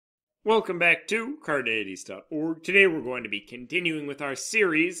Welcome back to Carneades.org. Today we're going to be continuing with our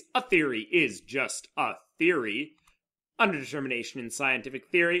series, A Theory is Just a Theory, Underdetermination in Scientific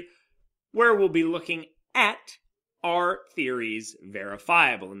Theory, where we'll be looking at are theories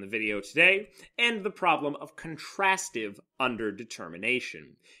verifiable in the video today, and the problem of contrastive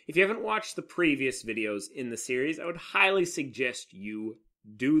underdetermination. If you haven't watched the previous videos in the series, I would highly suggest you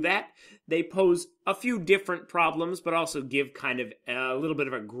do that. They pose a few different problems, but also give kind of a little bit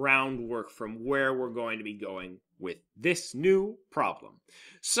of a groundwork from where we're going to be going with this new problem.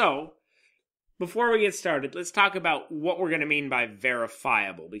 So, before we get started, let's talk about what we're going to mean by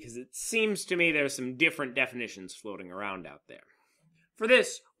verifiable, because it seems to me there's some different definitions floating around out there. For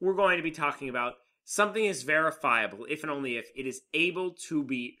this, we're going to be talking about something is verifiable if and only if it is able to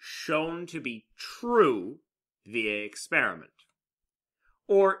be shown to be true via experiment.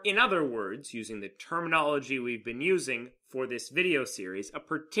 Or, in other words, using the terminology we've been using for this video series, a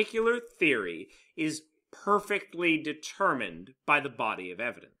particular theory is perfectly determined by the body of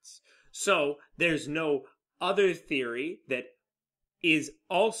evidence. So, there's no other theory that is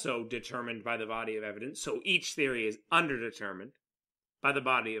also determined by the body of evidence, so each theory is underdetermined by the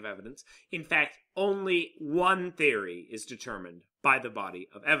body of evidence. In fact, only one theory is determined by the body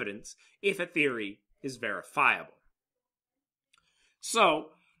of evidence if a theory is verifiable. So,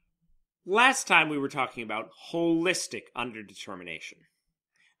 last time we were talking about holistic underdetermination.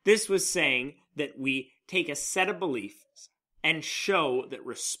 This was saying that we take a set of beliefs and show that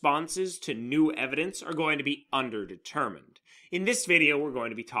responses to new evidence are going to be underdetermined. In this video, we're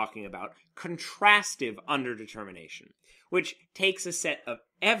going to be talking about contrastive underdetermination, which takes a set of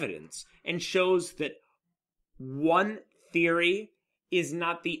evidence and shows that one theory is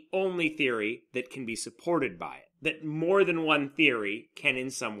not the only theory that can be supported by it, that more than one theory can in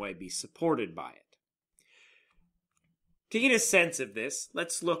some way be supported by it. To get a sense of this,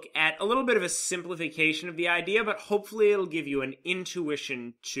 let's look at a little bit of a simplification of the idea, but hopefully it'll give you an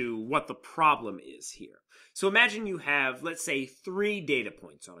intuition to what the problem is here. So imagine you have, let's say, 3 data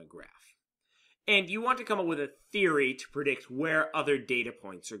points on a graph, and you want to come up with a theory to predict where other data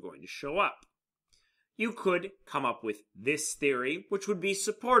points are going to show up. You could come up with this theory, which would be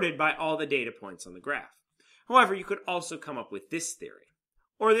supported by all the data points on the graph. However, you could also come up with this theory,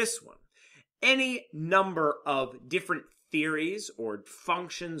 or this one. Any number of different theories or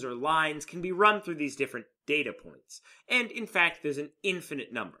functions or lines can be run through these different data points. And in fact, there's an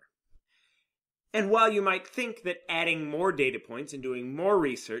infinite number. And while you might think that adding more data points and doing more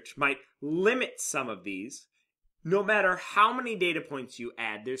research might limit some of these, no matter how many data points you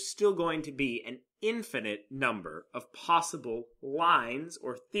add, there's still going to be an infinite number of possible lines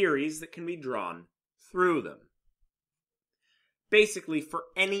or theories that can be drawn through them. Basically, for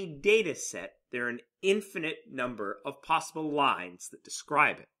any data set, there are an infinite number of possible lines that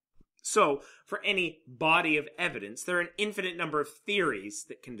describe it. So, for any body of evidence, there are an infinite number of theories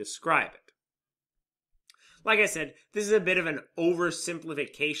that can describe it. Like I said, this is a bit of an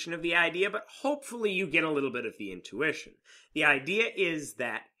oversimplification of the idea, but hopefully you get a little bit of the intuition. The idea is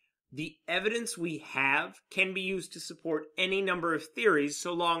that the evidence we have can be used to support any number of theories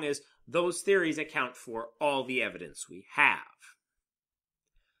so long as those theories account for all the evidence we have.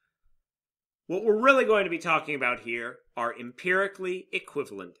 What we're really going to be talking about here are empirically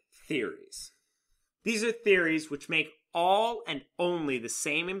equivalent theories. These are theories which make all and only the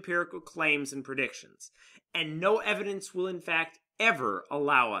same empirical claims and predictions, and no evidence will in fact ever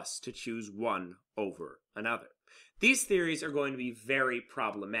allow us to choose one over another. These theories are going to be very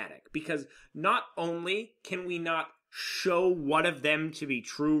problematic because not only can we not show one of them to be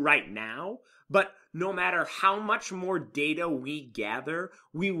true right now, but no matter how much more data we gather,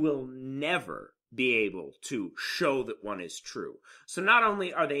 we will never be able to show that one is true. So not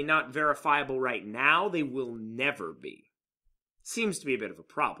only are they not verifiable right now, they will never be. Seems to be a bit of a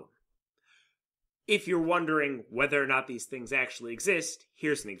problem. If you're wondering whether or not these things actually exist,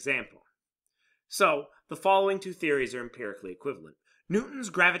 here's an example. So, the following 2 theories are empirically equivalent. Newton's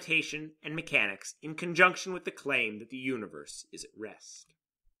gravitation and mechanics in conjunction with the claim that the universe is at rest.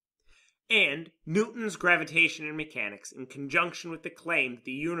 And Newton's gravitation and mechanics in conjunction with the claim that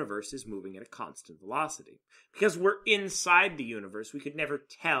the universe is moving at a constant velocity. Because we're inside the universe, we could never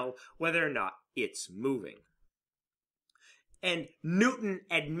tell whether or not it's moving. And Newton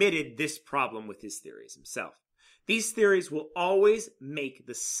admitted this problem with his theories himself. These theories will always make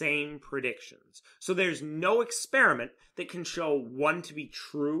the same predictions. So there's no experiment that can show one to be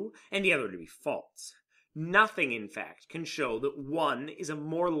true and the other to be false. Nothing, in fact, can show that one is a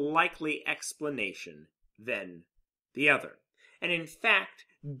more likely explanation than the other. And in fact,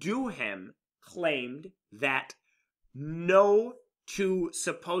 Duhem claimed that no two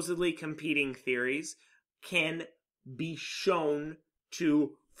supposedly competing theories can be shown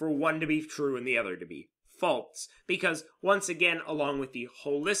for one to be true and the other to be false. Because, once again, along with the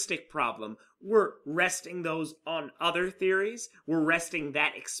holistic problem, we're resting those on other theories. We're resting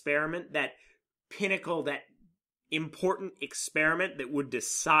that experiment, that pinnacle, that important experiment that would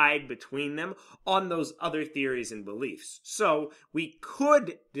decide between them on those other theories and beliefs. So we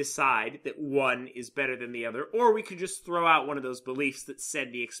could decide that one is better than the other, or we could just throw out one of those beliefs that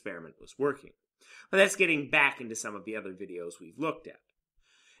said the experiment was working. But that's getting back into some of the other videos we've looked at.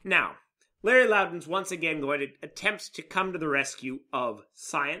 Now, Larry Loudon's once again going to attempt to come to the rescue of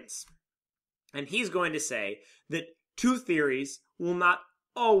science, and he's going to say that two theories will not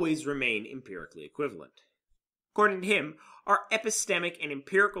always remain empirically equivalent. According to him, our epistemic and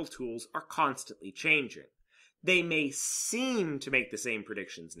empirical tools are constantly changing. They may seem to make the same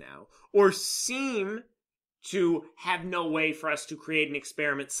predictions now, or seem to have no way for us to create an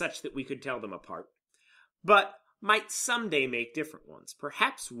experiment such that we could tell them apart, but might someday make different ones.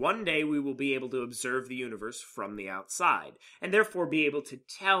 Perhaps one day we will be able to observe the universe from the outside, and therefore be able to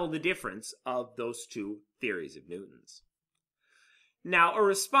tell the difference of those two theories of Newton's. Now, a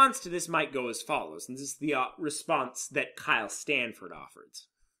response to this might go as follows, and this is the response that Kyle Stanford offers.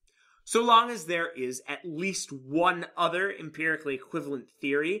 So long as there is at least one other empirically equivalent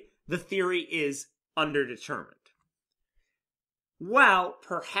theory, the theory is underdetermined. Well,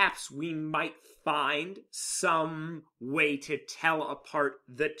 perhaps we might find some way to tell apart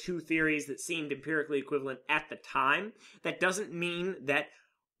the two theories that seemed empirically equivalent at the time. That doesn't mean that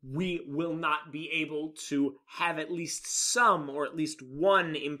we will not be able to have at least some or at least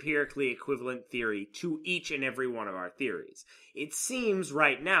one empirically equivalent theory to each and every one of our theories. It seems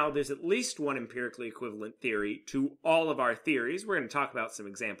right now there's at least one empirically equivalent theory to all of our theories. We're going to talk about some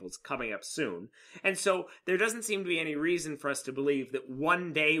examples coming up soon. And so there doesn't seem to be any reason for us to believe that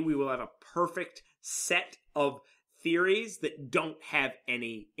one day we will have a perfect set of theories that don't have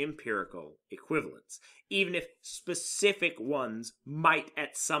any empirical equivalence, even if specific ones might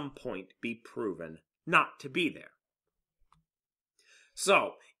at some point be proven not to be there.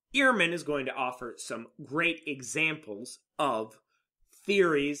 So, Ehrman is going to offer some great examples of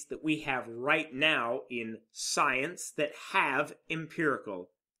theories that we have right now in science that have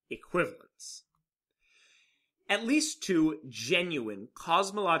empirical equivalence. At least two genuine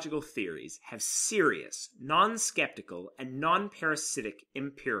cosmological theories have serious, non-skeptical, and non-parasitic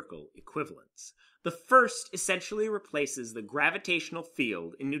empirical equivalence. The first essentially replaces the gravitational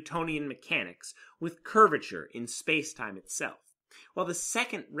field in Newtonian mechanics with curvature in space-time itself, while the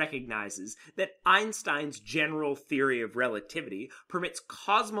second recognizes that Einstein's general theory of relativity permits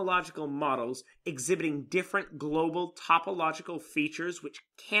cosmological models exhibiting different global topological features which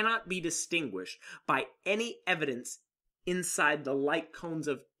cannot be distinguished by any evidence inside the light cones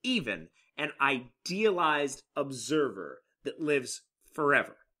of even an idealized observer that lives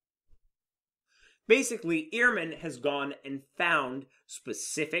forever. Basically, Ehrman has gone and found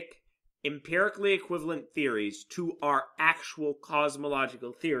specific, empirically equivalent theories to our actual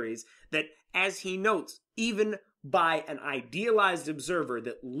cosmological theories that, as he notes, even by an idealized observer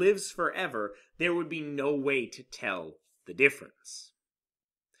that lives forever, there would be no way to tell the difference.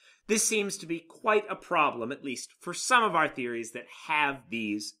 This seems to be quite a problem, at least for some of our theories that have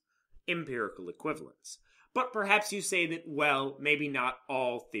these empirical equivalents. But perhaps you say that, well, maybe not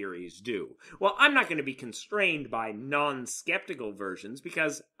all theories do. Well, I'm not going to be constrained by non-skeptical versions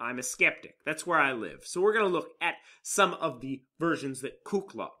because I'm a skeptic. That's where I live. So we're going to look at some of the versions that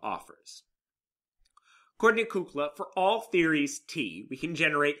Kukla offers. According to Kukla, for all theories T, we can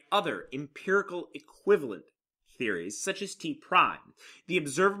generate other empirical equivalent theories, such as T prime. The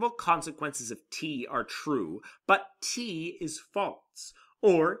observable consequences of T are true, but T is false,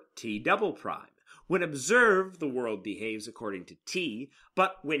 or T double prime. When observed, the world behaves according to T,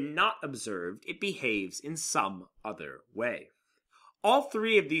 but when not observed, it behaves in some other way. All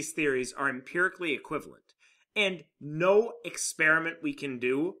three of these theories are empirically equivalent, and no experiment we can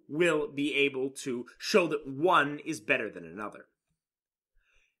do will be able to show that one is better than another.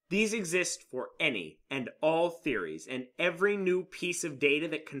 These exist for any and all theories, and every new piece of data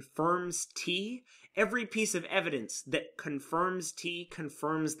that confirms T, every piece of evidence that confirms T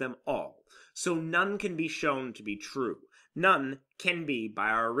confirms them all. So none can be shown to be true. None can be, by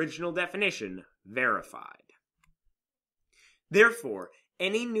our original definition, verified. Therefore,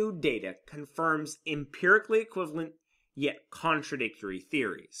 any new data confirms empirically equivalent yet contradictory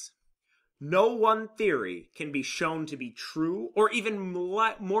theories. No one theory can be shown to be true, or even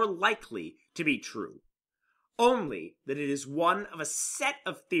more likely to be true. Only that it is one of a set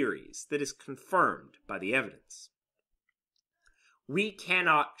of theories that is confirmed by the evidence. we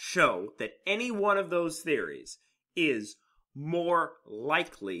cannot show that any one of those theories is more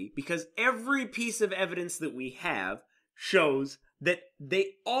likely, because every piece of evidence that we have shows that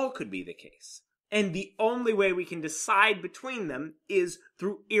they all could be the case. And the only way we can decide between them is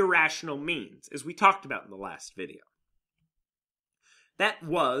through irrational means, as we talked about in the last video. That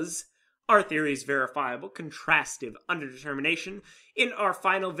was our theory's verifiable contrastive underdetermination. In our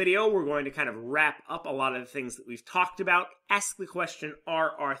final video, we're going to kind of wrap up a lot of the things that we've talked about, ask the question,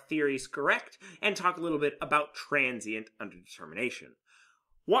 are our theories correct, and talk a little bit about transient underdetermination.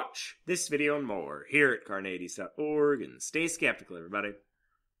 Watch this video and more here at Carneades.org, and stay skeptical, everybody.